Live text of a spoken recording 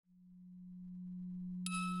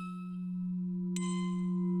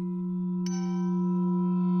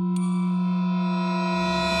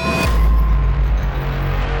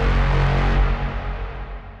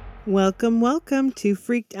Welcome to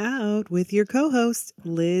Freaked Out with your co-hosts,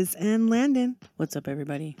 Liz and Landon. What's up,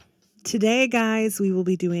 everybody? Today, guys, we will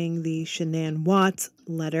be doing the Shannan Watts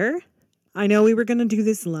letter. I know we were going to do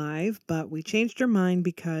this live, but we changed our mind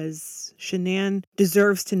because Shannan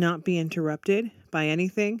deserves to not be interrupted by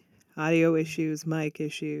anything. Audio issues, mic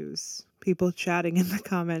issues, people chatting in the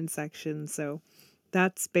comment section. So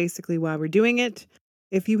that's basically why we're doing it.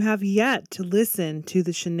 If you have yet to listen to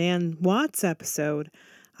the Shannan Watts episode,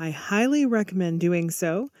 I highly recommend doing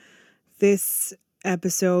so. This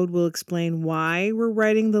episode will explain why we're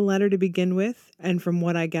writing the letter to begin with, and from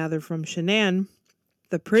what I gather from Shannan,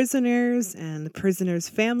 the prisoners and the prisoners'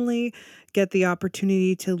 family get the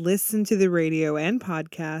opportunity to listen to the radio and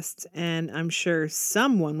podcasts, and I'm sure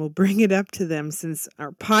someone will bring it up to them since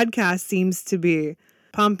our podcast seems to be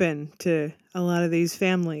pumping to a lot of these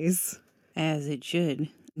families. As it should.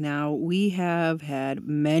 Now, we have had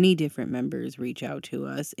many different members reach out to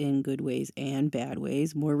us in good ways and bad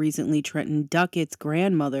ways. More recently, Trenton Duckett's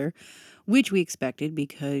grandmother, which we expected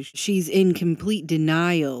because she's in complete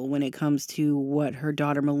denial when it comes to what her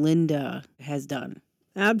daughter Melinda has done.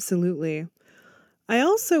 Absolutely. I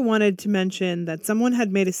also wanted to mention that someone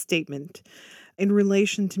had made a statement in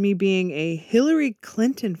relation to me being a Hillary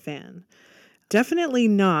Clinton fan. Definitely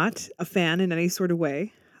not a fan in any sort of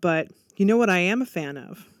way, but you know what I am a fan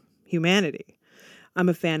of? Humanity. I'm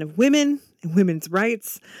a fan of women and women's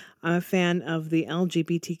rights. I'm a fan of the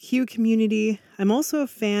LGBTQ community. I'm also a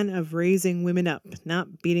fan of raising women up,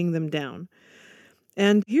 not beating them down.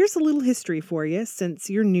 And here's a little history for you, since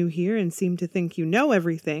you're new here and seem to think you know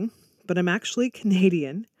everything, but I'm actually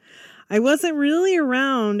Canadian. I wasn't really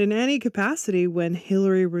around in any capacity when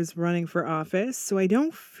Hillary was running for office, so I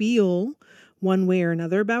don't feel one way or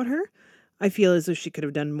another about her. I feel as though she could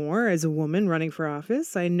have done more as a woman running for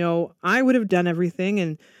office. I know I would have done everything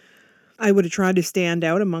and I would have tried to stand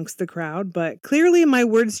out amongst the crowd, but clearly my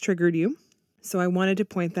words triggered you, so I wanted to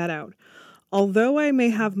point that out. Although I may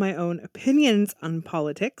have my own opinions on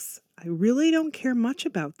politics, I really don't care much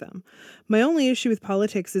about them. My only issue with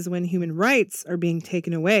politics is when human rights are being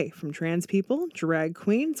taken away from trans people, drag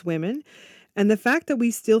queens, women, and the fact that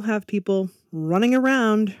we still have people running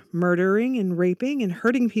around murdering and raping and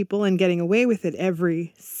hurting people and getting away with it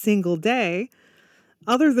every single day.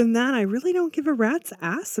 Other than that, I really don't give a rat's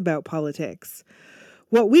ass about politics.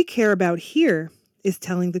 What we care about here is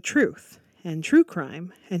telling the truth and true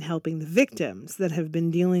crime and helping the victims that have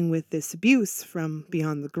been dealing with this abuse from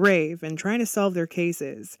beyond the grave and trying to solve their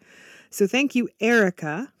cases. So thank you,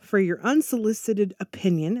 Erica, for your unsolicited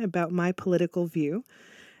opinion about my political view.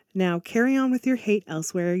 Now carry on with your hate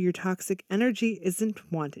elsewhere. Your toxic energy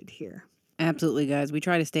isn't wanted here. Absolutely, guys. We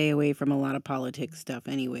try to stay away from a lot of politics stuff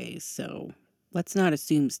anyways, so let's not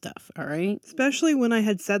assume stuff, all right? Especially when I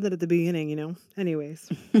had said that at the beginning, Anyways.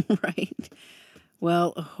 Right.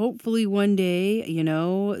 Well, hopefully one day,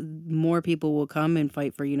 more people will come and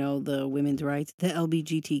fight for, the women's rights, the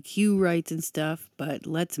LGBTQ rights and stuff, but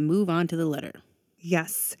let's move on to the letter.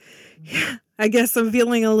 Yes. I guess I'm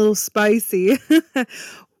feeling a little spicy.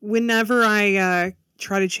 Whenever I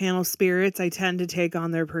try to channel spirits, I tend to take on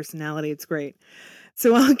their personality. It's great.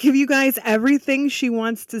 So I'll give you guys everything she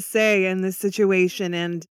wants to say in this situation,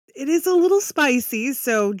 and it is a little spicy,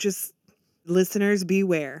 so just listeners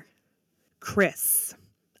beware. Chris,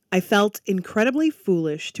 I felt incredibly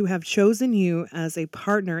foolish to have chosen you as a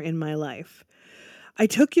partner in my life. I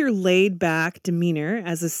took your laid-back demeanor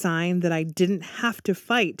as a sign that I didn't have to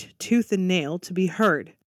fight tooth and nail to be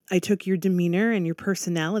heard. I took your demeanor and your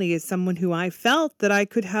personality as someone who I felt that I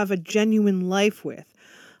could have a genuine life with.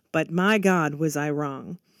 But my God, was I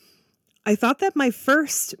wrong. I thought that my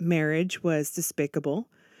first marriage was despicable.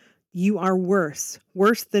 You are worse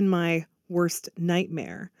than my worst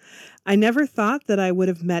nightmare. I never thought that I would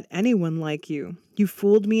have met anyone like you. You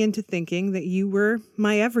fooled me into thinking that you were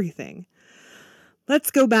my everything.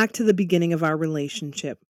 Let's go back to the beginning of our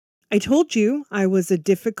relationship. I told you I was a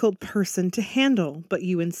difficult person to handle, but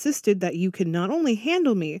you insisted that you could not only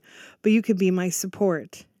handle me, but you could be my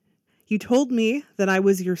support. You told me that I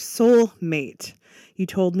was your soul mate. You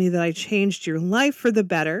told me that I changed your life for the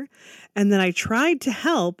better, and that I tried to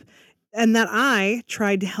help, and that I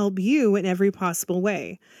tried to help you in every possible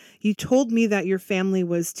way. You told me that your family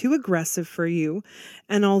was too aggressive for you,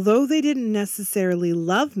 and although they didn't necessarily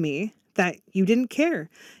love me, that you didn't care.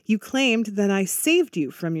 You claimed that I saved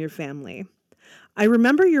you from your family. I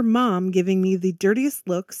remember your mom giving me the dirtiest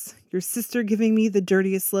looks, your sister giving me the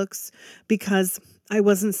dirtiest looks, because I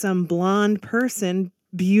wasn't some blonde person,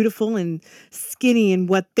 beautiful and skinny in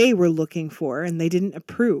what they were looking for, and they didn't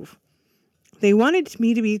approve. They wanted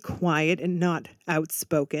me to be quiet and not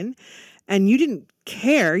outspoken, and you didn't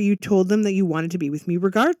care. You told them that you wanted to be with me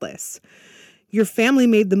regardless. Your family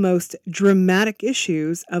made the most dramatic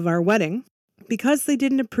issues of our wedding because they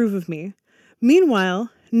didn't approve of me. Meanwhile,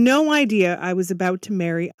 no idea I was about to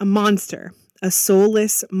marry a monster, a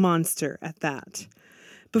soulless monster at that.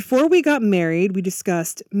 Before we got married, we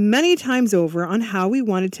discussed many times over on how we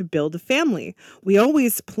wanted to build a family. We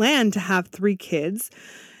always planned to have 3 kids,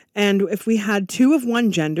 and if we had 2 of one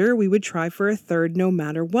gender, we would try for a third no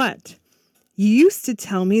matter what. You used to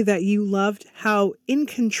tell me that you loved how in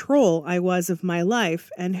control I was of my life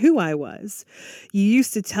and who I was. You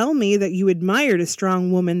used to tell me that you admired a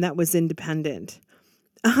strong woman that was independent.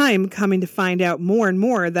 I'm coming to find out more and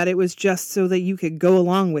more that it was just so that you could go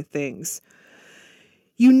along with things.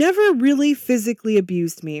 You never really physically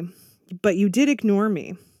abused me, but you did ignore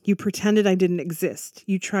me. You pretended I didn't exist.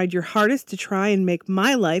 You tried your hardest to try and make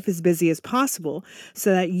my life as busy as possible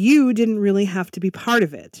so that you didn't really have to be part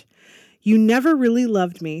of it. You never really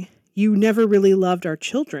loved me. You never really loved our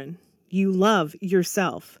children. You love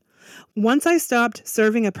yourself. Once I stopped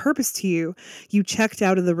serving a purpose to you, you checked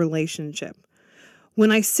out of the relationship.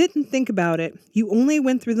 When I sit and think about it, you only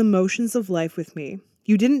went through the motions of life with me.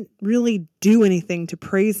 You didn't really do anything to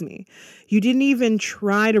praise me. You didn't even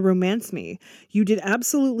try to romance me. You did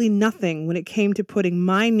absolutely nothing when it came to putting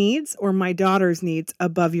my needs or my daughter's needs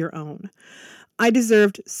above your own. I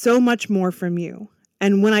deserved so much more from you.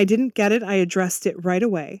 And when I didn't get it, I addressed it right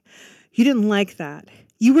away. You didn't like that.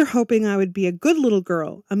 You were hoping I would be a good little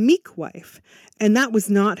girl, a meek wife. And that was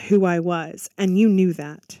not who I was, and you knew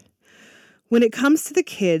that. When it comes to the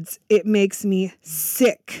kids, it makes me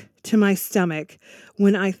sick to my stomach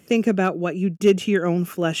when I think about what you did to your own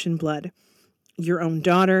flesh and blood. Your own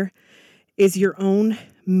daughter is your own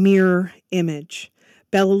mirror image.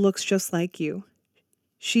 Bella looks just like you.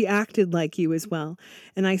 She acted like you as well,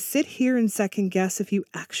 and I sit here and second guess if you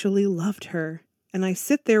actually loved her, and I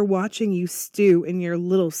sit there watching you stew in your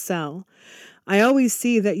little cell. I always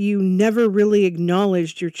see that you never really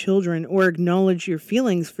acknowledged your children or acknowledge your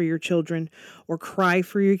feelings for your children or cry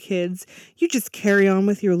for your kids. You just carry on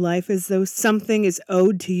with your life as though something is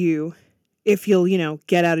owed to you if you'll,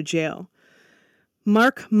 get out of jail.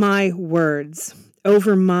 Mark my words,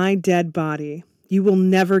 over my dead body, you will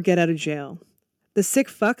never get out of jail. The sick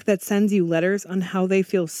fuck that sends you letters on how they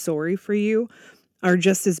feel sorry for you are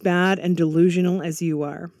just as bad and delusional as you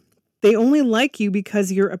are. They only like you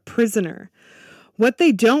because you're a prisoner. What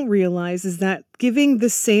they don't realize is that given the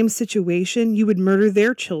same situation, you would murder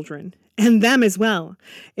their children, and them as well.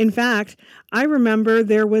 In fact, I remember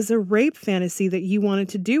there was a rape fantasy that you wanted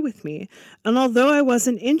to do with me, and although I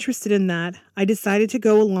wasn't interested in that, I decided to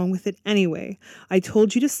go along with it anyway. I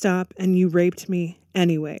told you to stop, and you raped me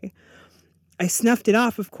anyway. I snuffed it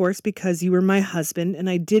off, of course, because you were my husband, and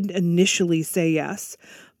I did initially say yes,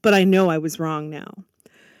 but I know I was wrong now.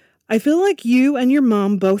 I feel like you and your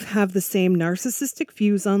mom both have the same narcissistic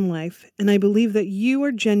views on life, and I believe that you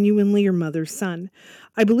are genuinely your mother's son.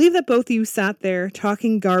 I believe that both of you sat there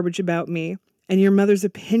talking garbage about me, and your mother's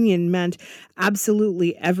opinion meant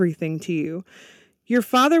absolutely everything to you. Your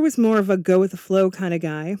father was more of a go-with-the-flow kind of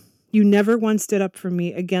guy. You never once stood up for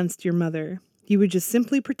me against your mother. You would just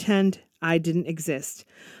simply pretend I didn't exist.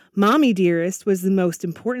 Mommy dearest was the most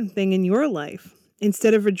important thing in your life.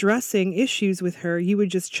 Instead of addressing issues with her, you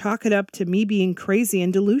would just chalk it up to me being crazy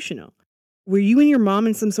and delusional. Were you and your mom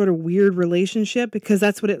in some sort of weird relationship? Because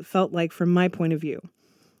that's what it felt like from my point of view.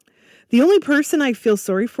 The only person I feel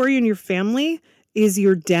sorry for you and your family is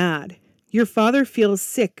your dad. Your father feels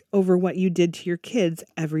sick over what you did to your kids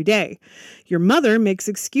every day. Your mother makes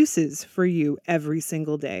excuses for you every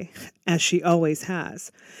single day, as she always has.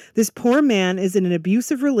 This poor man is in an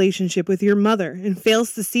abusive relationship with your mother and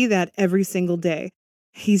fails to see that every single day.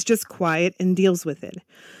 He's just quiet and deals with it.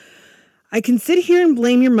 I can sit here and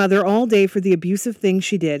blame your mother all day for the abusive things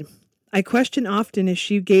she did. I question often if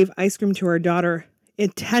she gave ice cream to our daughter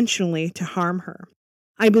intentionally to harm her.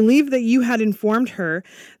 I believe that you had informed her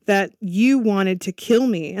that you wanted to kill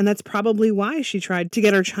me, and that's probably why she tried to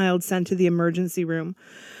get our child sent to the emergency room.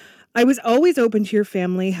 I was always open to your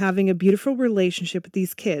family having a beautiful relationship with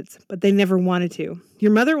these kids, but they never wanted to.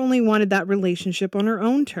 Your mother only wanted that relationship on her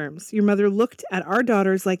own terms. Your mother looked at our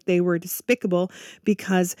daughters like they were despicable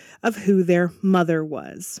because of who their mother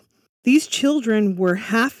was. These children were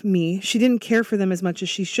half me. She didn't care for them as much as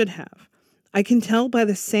she should have. I can tell by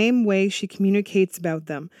the same way she communicates about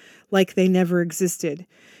them, like they never existed.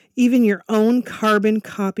 Even your own carbon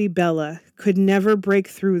copy Bella could never break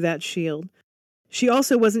through that shield. She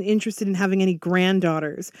also wasn't interested in having any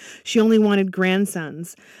granddaughters. She only wanted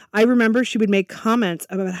grandsons. I remember she would make comments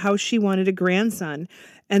about how she wanted a grandson,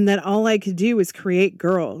 and that all I could do is create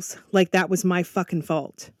girls, like that was my fucking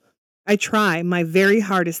fault. I try my very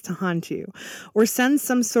hardest to haunt you, or send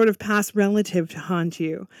some sort of past relative to haunt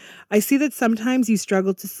you. I see that sometimes you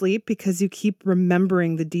struggle to sleep because you keep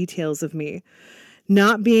remembering the details of me,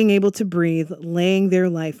 not being able to breathe, laying there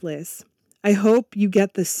lifeless. I hope you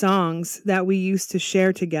get the songs that we used to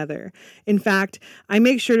share together. In fact, I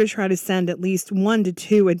make sure to try to send at least 1 to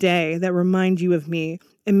 2 a day that remind you of me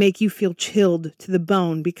and make you feel chilled to the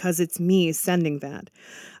bone because it's me sending that.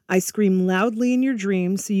 I scream loudly in your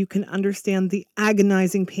dreams so you can understand the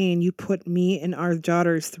agonizing pain you put me and our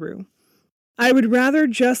daughters through. I would rather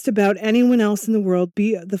just about anyone else in the world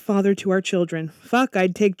be the father to our children. Fuck,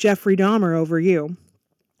 I'd take Jeffrey Dahmer over you.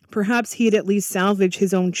 Perhaps he'd at least salvage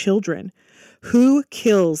his own children. Who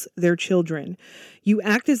kills their children? You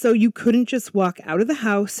act as though you couldn't just walk out of the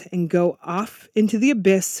house and go off into the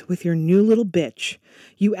abyss with your new little bitch.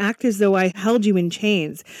 You act as though I held you in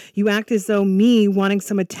chains. You act as though me wanting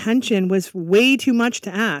some attention was way too much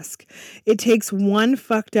to ask. It takes one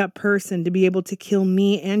fucked up person to be able to kill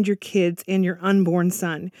me and your kids and your unborn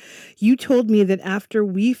son. You told me that after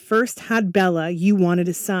we first had Bella, you wanted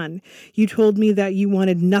a son. You told me that you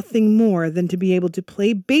wanted nothing more than to be able to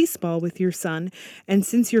play baseball with your son, and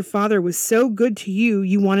since your father was so good to you,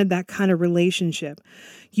 you wanted that kind of relationship.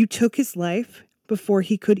 You took his life before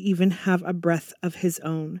he could even have a breath of his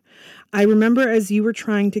own. I remember as you were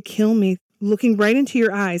trying to kill me, looking right into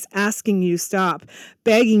your eyes, asking you to stop,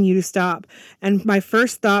 begging you to stop. And my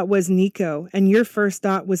first thought was Nico, and your first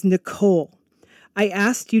thought was Nicole. I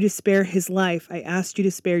asked you to spare his life. I asked you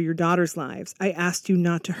to spare your daughter's lives. I asked you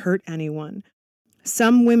not to hurt anyone.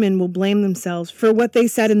 Some women will blame themselves for what they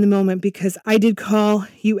said in the moment because I did call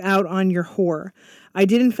you out on your whore. I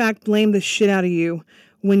did in fact blame the shit out of you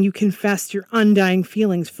when you confessed your undying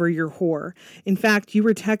feelings for your whore. In fact, you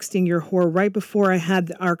were texting your whore right before I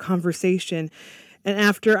had our conversation, and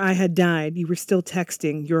after I had died, you were still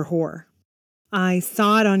texting your whore. I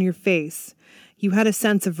saw it on your face. You had a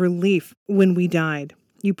sense of relief when we died.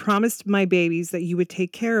 You promised my babies that you would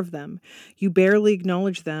take care of them. You barely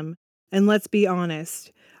acknowledged them. And let's be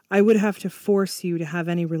honest, I would have to force you to have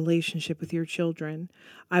any relationship with your children.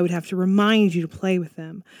 I would have to remind you to play with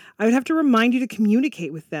them. I would have to remind you to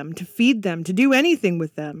communicate with them, to feed them, to do anything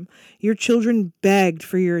with them. Your children begged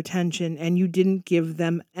for your attention, and you didn't give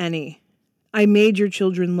them any. I made your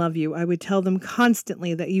children love you. I would tell them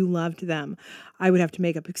constantly that you loved them. I would have to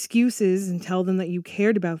make up excuses and tell them that you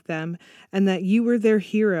cared about them and that you were their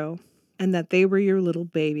hero and that they were your little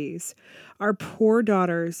babies. Our poor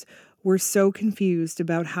daughters were so confused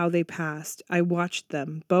about how they passed. I watched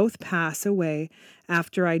them both pass away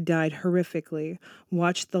after I died horrifically.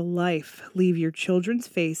 Watched the life leave your children's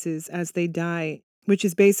faces as they die, which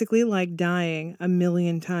is basically like dying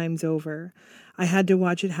 1,000,000 times over. I had to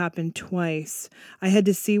watch it happen twice. I had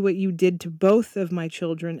to see what you did to both of my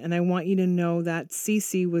children, and I want you to know that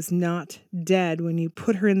Cece was not dead when you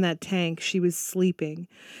put her in that tank. She was sleeping.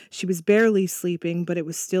 She was barely sleeping, but it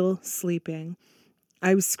was still sleeping.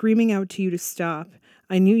 I was screaming out to you to stop.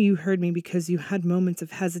 I knew you heard me because you had moments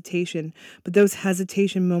of hesitation, but those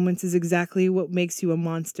hesitation moments is exactly what makes you a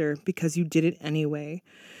monster, because you did it anyway.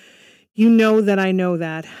 You know that I know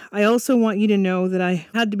that. I also want you to know that I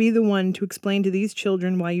had to be the one to explain to these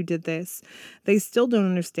children why you did this. They still don't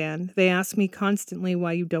understand. They ask me constantly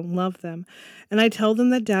why you don't love them. And I tell them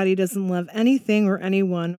that Daddy doesn't love anything or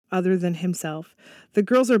anyone other than himself. The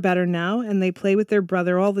girls are better now, and they play with their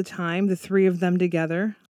brother all the time, the 3 of them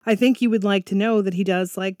together. I think you would like to know that he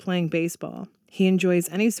does like playing baseball. He enjoys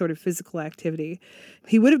any sort of physical activity.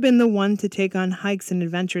 He would have been the one to take on hikes and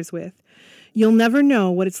adventures with. You'll never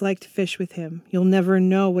know what it's like to fish with him. You'll never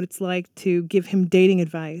know what it's like to give him dating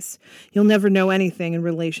advice. You'll never know anything in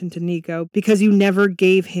relation to Nico because you never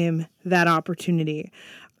gave him that opportunity.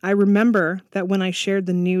 I remember that when I shared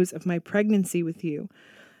the news of my pregnancy with you,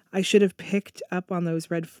 I should have picked up on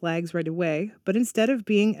those red flags right away, but instead of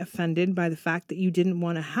being offended by the fact that you didn't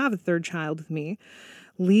want to have a 3rd child with me,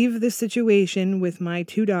 leave the situation with my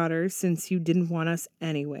 2 daughters since you didn't want us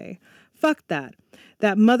anyway. Fuck that.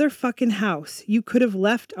 That motherfucking house you could have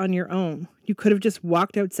left on your own. You could have just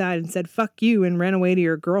walked outside and said fuck you and ran away to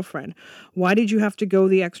your girlfriend. Why did you have to go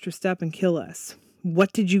the extra step and kill us?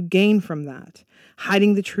 What did you gain from that?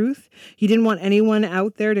 Hiding the truth? You didn't want anyone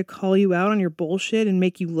out there to call you out on your bullshit and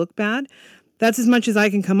make you look bad? That's as much as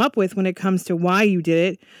I can come up with when it comes to why you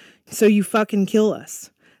did it. So you fucking kill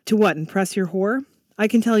us. To what, impress your whore? I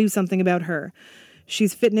can tell you something about her.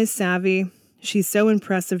 She's fitness savvy. She's so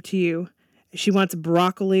impressive to you. She wants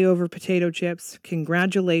broccoli over potato chips.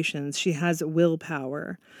 Congratulations, she has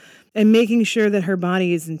willpower. And making sure that her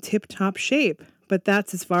body is in tip-top shape. but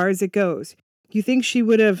that's as far as it goes. You think she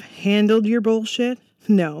would have handled your bullshit?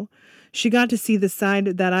 No. She got to see the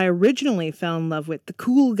side that I originally fell in love with, the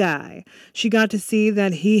cool guy. She got to see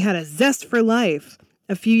that he had a zest for life.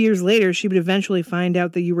 A few years later, she would eventually find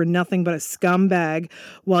out that you were nothing but a scumbag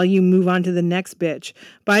while you move on to the next bitch.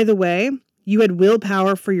 By the way, you had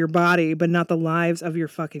willpower for your body, but not the lives of your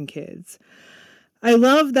fucking kids. I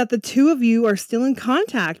love that the two of you are still in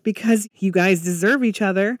contact because you guys deserve each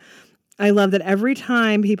other. I love that every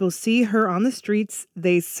time people see her on the streets,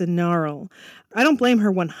 they snarl. I don't blame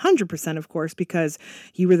her 100%, of course, because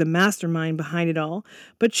you were the mastermind behind it all,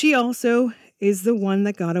 but she also is the one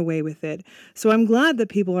that got away with it. So I'm glad that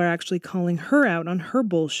people are actually calling her out on her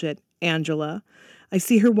bullshit, Angela. I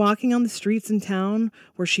see her walking on the streets in town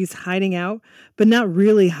where she's hiding out, but not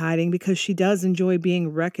really hiding because she does enjoy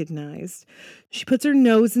being recognized. She puts her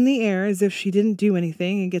nose in the air as if she didn't do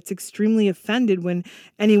anything and gets extremely offended when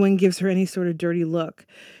anyone gives her any sort of dirty look.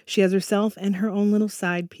 She has herself and her own little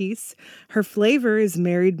side piece. Her flavor is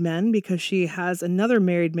married men because she has another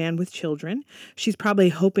married man with children. She's probably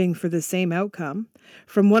hoping for the same outcome.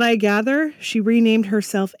 From what I gather, she renamed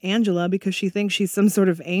herself Angela because she thinks she's some sort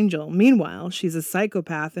of angel. Meanwhile, she's a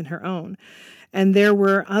psychopath in her own. And there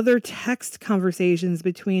were other text conversations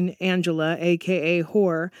between Angela, aka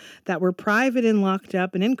Whore, that were private and locked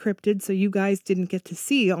up and encrypted, so you guys didn't get to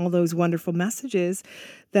see all those wonderful messages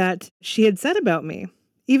that she had said about me.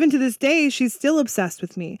 Even to this day, she's still obsessed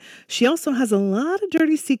with me. She also has a lot of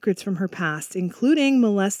dirty secrets from her past, including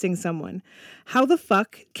molesting someone. How the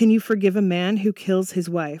fuck can you forgive a man who kills his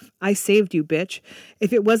wife? I saved you, bitch.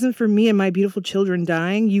 If it wasn't for me and my beautiful children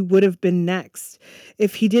dying, you would have been next.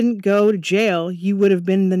 If he didn't go to jail, you would have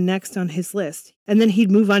been the next on his list. And then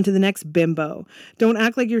he'd move on to the next bimbo. Don't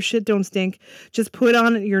act like your shit don't stink. Just put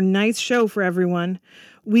on your nice show for everyone.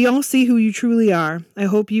 We all see who you truly are. I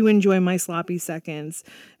hope you enjoy my sloppy seconds.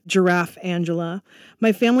 Giraffe Angela.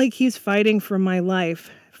 My family keeps fighting for my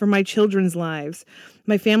life, for my children's lives.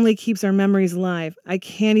 My family keeps our memories alive. I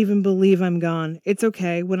can't even believe I'm gone. It's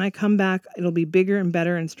okay. When I come back, it'll be bigger and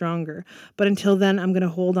better and stronger. But until then, I'm going to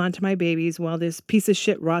hold on to my babies while this piece of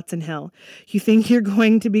shit rots in hell. You think you're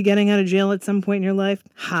going to be getting out of jail at some point in your life?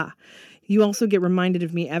 Ha! You also get reminded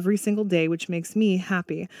of me every single day, which makes me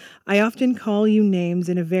happy. I often call you names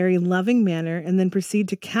in a very loving manner and then proceed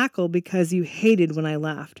to cackle because you hated when I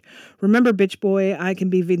laughed. Remember, bitch boy, I can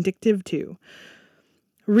be vindictive too.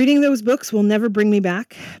 Reading those books will never bring me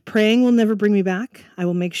back. Praying will never bring me back. I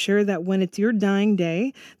will make sure that when it's your dying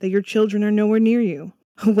day, that your children are nowhere near you.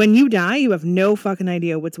 When you die, you have no fucking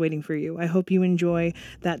idea what's waiting for you. I hope you enjoy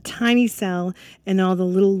that tiny cell and all the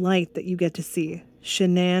little light that you get to see.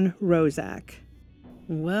 Shannan Watts.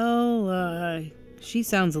 Well, she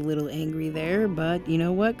sounds a little angry there, but you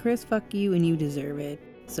know what, Chris? Fuck you and you deserve it.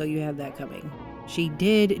 So you have that coming. She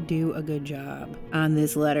did do a good job on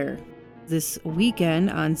this letter. This weekend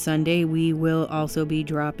on Sunday, we will also be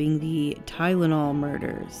dropping the Tylenol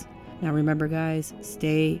murders. Now remember, guys,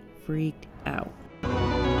 stay freaked out.